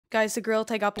Guys, the Gorilla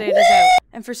Tag update is out.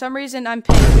 And for some reason, I'm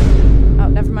pink. Oh,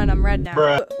 never mind, I'm red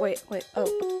now. Wait.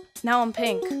 Oh, now I'm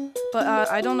pink. But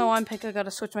I don't know I'm pink. I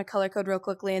gotta switch my color code real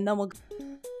quickly and then we'll...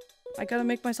 I gotta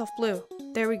make myself blue.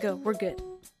 There we go. We're good.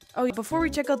 Oh, before we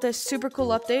check out this super cool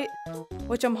update,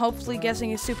 which I'm hopefully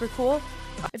guessing is super cool,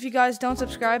 if you guys don't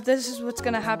subscribe, this is what's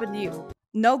gonna happen to you.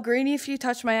 No, Greenie, if you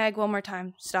touch my egg one more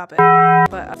time, stop it.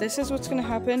 But this is what's gonna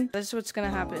happen. This is what's gonna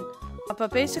happen.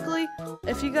 But basically,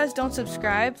 if you guys don't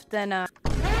subscribe, then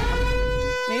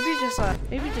maybe just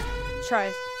try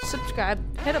subscribe,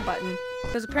 hit a button,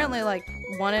 because apparently like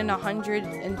 1 in 100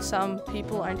 and some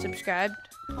people aren't subscribed.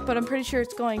 But I'm pretty sure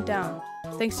it's going down,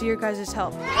 thanks to your guys'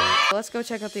 help. Let's go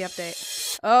check out the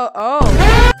update.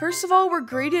 Oh. First of all, we're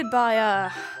greeted by,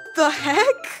 the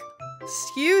heck?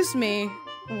 Excuse me.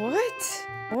 What?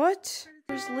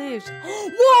 There's leaves.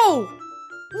 Whoa!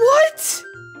 What?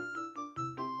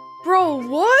 Bro,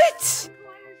 what?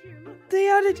 They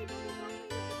added...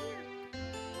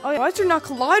 Oh, why are not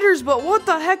colliders, but what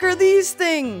the heck are these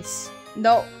things?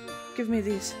 No, give me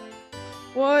these.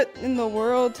 What in the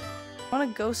world? I want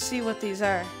to go see what these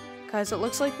are. Guys, it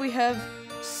looks like we have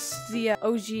the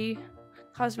OG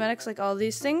cosmetics, like all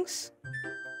these things.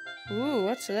 Ooh,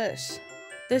 what's this?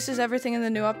 This is everything in the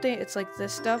new update. It's like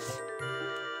this stuff.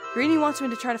 Greenie wants me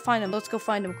to try to find him. Let's go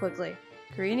find him quickly.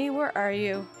 Greenie, where are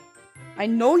you? I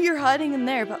know you're hiding in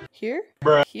there, but here?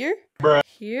 Bruh. Here? Bruh.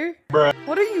 Here? Bruh.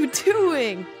 What are you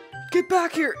doing? Get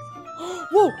back here.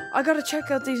 Whoa, I gotta check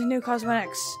out these new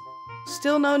cosmetics.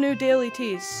 Still no new daily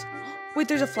teas. Wait,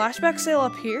 there's a flashback sale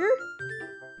up here?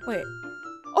 Wait.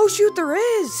 Oh shoot, there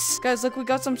is! Guys, look, we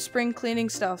got some spring cleaning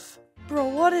stuff. Bro,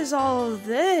 what is all of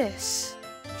this?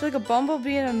 There's like a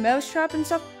bumblebee and a mousetrap and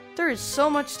stuff. There is so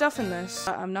much stuff in this.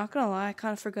 I'm not gonna lie, I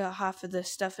kind of forgot half of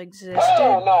this stuff existed.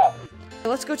 Oh, no.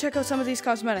 Let's go check out some of these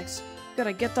cosmetics.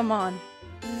 Gotta get them on.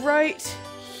 Right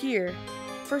here.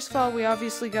 First of all, we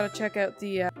obviously gotta check out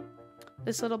the,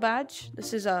 this little badge.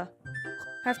 This is,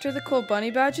 after the cool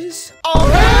bunny badges.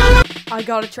 Oh! I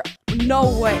gotta try. No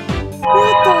way.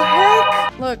 What the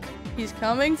heck? Look, he's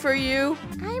coming for you.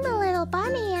 I'm a little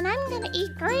bunny and I'm gonna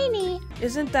eat Greenie.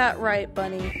 Isn't that right,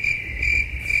 Bunny?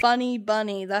 Funny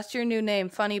Bunny. That's your new name,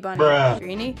 Funny Bunny. Bruh.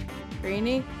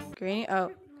 Greenie.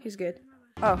 Oh, he's good.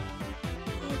 Oh.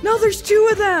 No, there's 2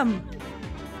 of them!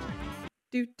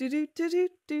 Two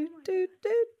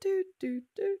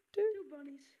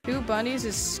bunnies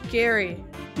is scary.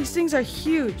 These things are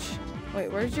huge.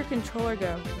 Wait, where's your controller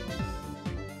go?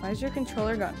 Where's your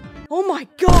controller go? Oh my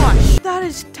gosh! That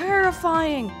is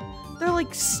terrifying! They're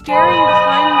like staring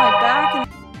behind my back and...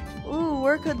 Ooh,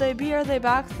 where could they be? Are they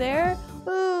back there?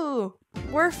 Ooh,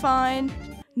 we're fine.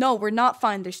 No, we're not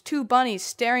fine. There's 2 bunnies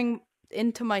staring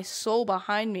into my soul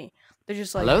behind me. They're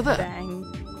just like, hello there. Bang.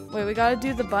 Wait, we gotta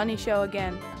do the bunny show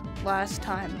again. Last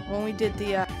time, when we did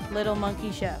the little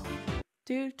monkey show.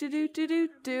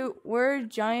 We're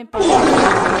giant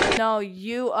bunnies. No,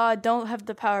 you don't have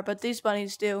the power, but these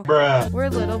bunnies do. Bruh. We're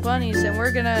little bunnies, and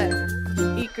we're gonna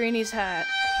eat Greenie's hat.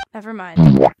 Never mind.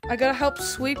 I gotta help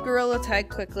sweep Gorilla Tag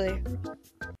quickly.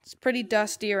 It's pretty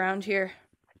dusty around here.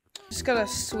 Just gotta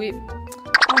sweep. Oh,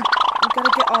 we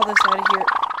gotta get all this out of here.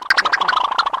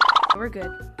 Yeah. We're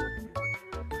good.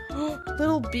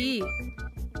 Little bee.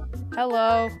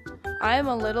 Hello. I'm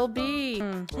a little bee.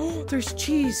 There's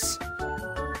cheese.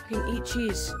 I can eat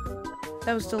cheese.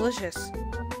 That was delicious.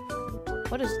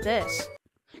 What is this?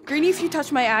 Greenie, if you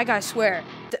touch my egg, I swear.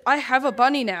 I have a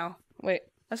bunny now. Wait,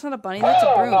 that's not a bunny, that's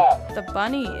a broom. The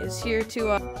bunny is here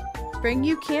to, bring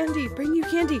you candy. Bring you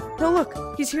candy. No, look.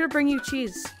 He's here to bring you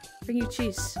cheese. Bring you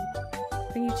cheese.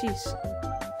 Bring you cheese.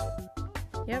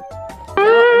 Yep. No,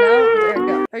 there you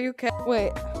go. Are you okay?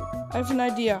 Wait, I have an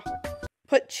idea.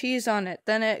 Put cheese on it,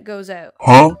 then it goes out.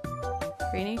 Huh?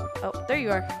 Greenie? Oh, there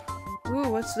you are. Ooh,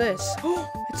 what's this?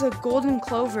 It's a golden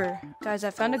clover. Guys, I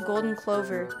found a golden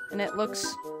clover, and it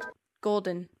looks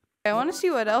golden. I want to see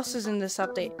what else is in this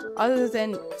update, other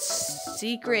than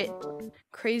secret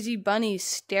crazy bunnies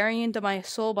staring into my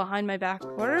soul behind my back.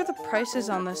 What are the prices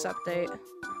on this update?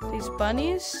 These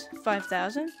bunnies,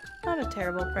 5,000. Not a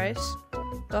terrible price.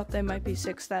 Thought they might be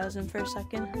 6,000 for a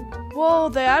second. Whoa,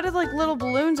 they added like little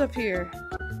balloons up here.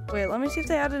 Wait, let me see if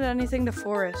they added anything to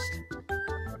forest.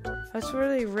 That's what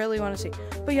I really want to see.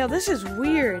 But yeah, this is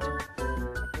weird.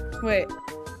 Wait,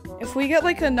 if we get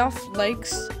like enough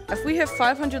likes, if we hit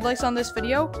 500 likes on this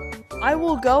video, I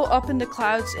will go up in the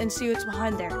clouds and see what's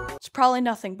behind there. It's probably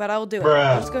nothing, but I will do it.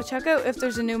 Bruh. Let's go check out if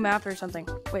there's a new map or something.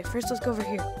 Wait, first let's go over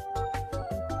here.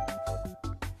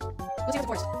 Let's see the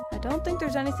forest. I don't think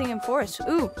there's anything in forest.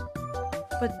 Ooh,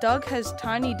 but Doug has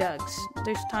tiny Dougs.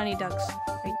 There's tiny Dougs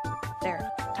right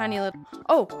there. Tiny little...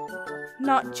 Oh,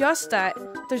 not just that.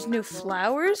 There's new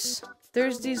flowers.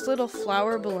 There's these little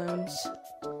flower balloons,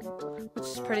 which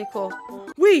is pretty cool.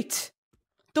 Wait!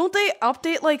 Don't they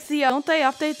update like the, don't they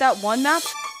update that one map?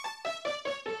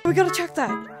 We gotta check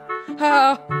that.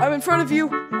 I'm in front of you.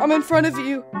 I'm in front of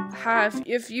you.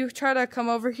 If you try to come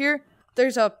over here,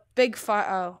 there's a big fire.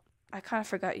 Oh, I kind of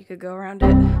forgot you could go around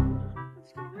it.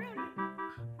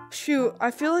 Shoot,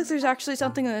 I feel like there's actually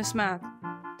something in this map.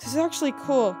 This is actually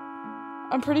cool.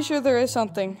 I'm pretty sure there is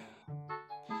something.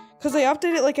 Because they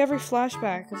update it like every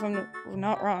flashback, if I'm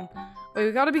not wrong. Wait,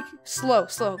 we gotta be slow.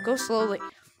 Go slowly.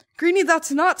 Greenie,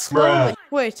 that's not slowly.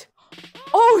 Wait.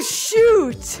 Oh,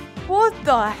 shoot! What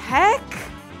the heck?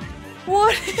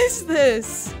 What is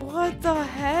this? What the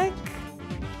heck?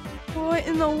 What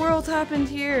in the world happened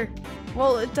here?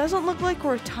 Well, it doesn't look like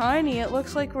we're tiny. It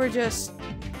looks like we're just...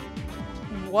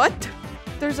 What?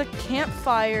 There's a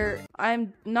campfire.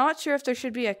 I'm not sure if there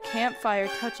should be a campfire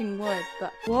touching wood,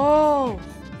 but... Whoa!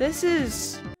 This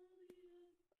is...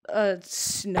 a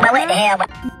snow?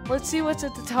 Let's see what's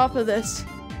at the top of this.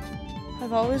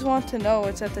 I've always wanted to know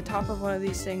what's at the top of one of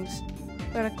these things.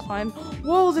 Gotta climb.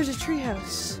 Whoa, there's a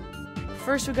treehouse.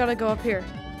 First, we gotta go up here.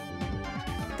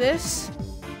 This.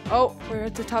 Oh, we're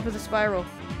at the top of the spiral.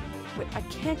 Wait, I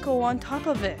can't go on top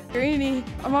of it. Greenie,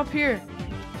 I'm up here.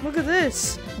 Look at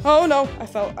this. Oh no, I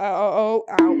fell. Ow.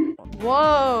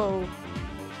 Whoa.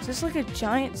 Is this like a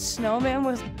giant snowman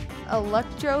with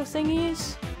electro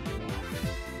thingies?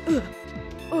 Ugh.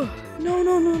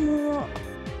 No.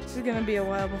 This is gonna be a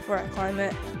while before I climb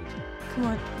it. Come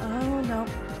on. Oh no,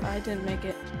 I didn't make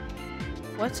it.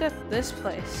 What's at this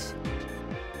place?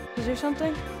 Is there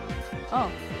something?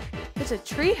 Oh, it's a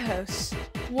treehouse.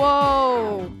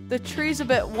 Whoa, the tree's a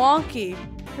bit wonky.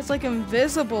 It's like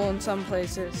invisible in some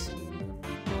places.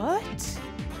 What?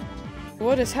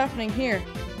 What is happening here?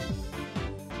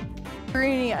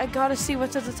 Greenie, I gotta see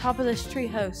what's at the top of this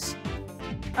treehouse.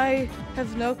 I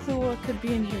have no clue what could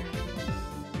be in here.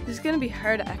 This is gonna be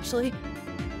hard, actually.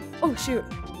 Oh, shoot.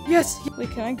 Yes! Wait,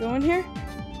 can I go in here?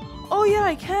 Oh, yeah,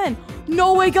 I can!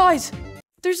 No way, guys!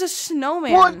 There's a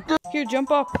snowman! What? Here,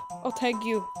 jump up. I'll tag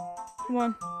you. Come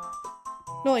on.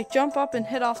 No, like, jump up and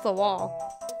hit off the wall.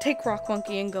 Take Rock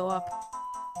Monkey and go up.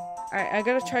 Alright, I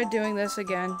gotta try doing this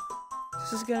again.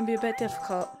 This is gonna be a bit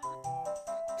difficult.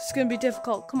 This is gonna be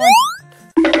difficult. Come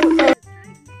on.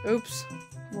 Oops.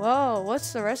 Whoa,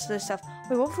 what's the rest of this stuff?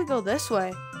 Wait, what if we go this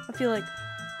way? I feel like...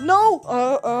 No!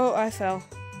 Oh, I fell.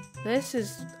 This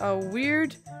is a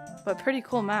weird, but pretty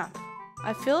cool map.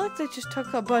 I feel like they just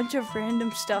took a bunch of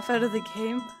random stuff out of the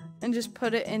game and just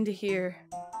put it into here.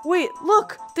 Wait,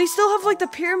 look! They still have like the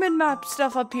pyramid map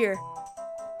stuff up here.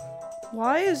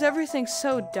 Why is everything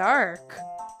so dark?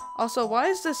 Also, why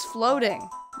is this floating?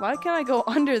 Why can't I go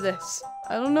under this?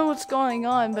 I don't know what's going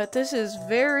on, but this is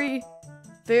very,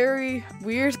 very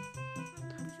weird.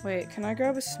 Wait, can I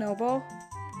grab a snowball?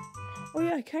 Oh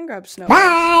yeah, I can grab a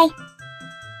snowball. Bye!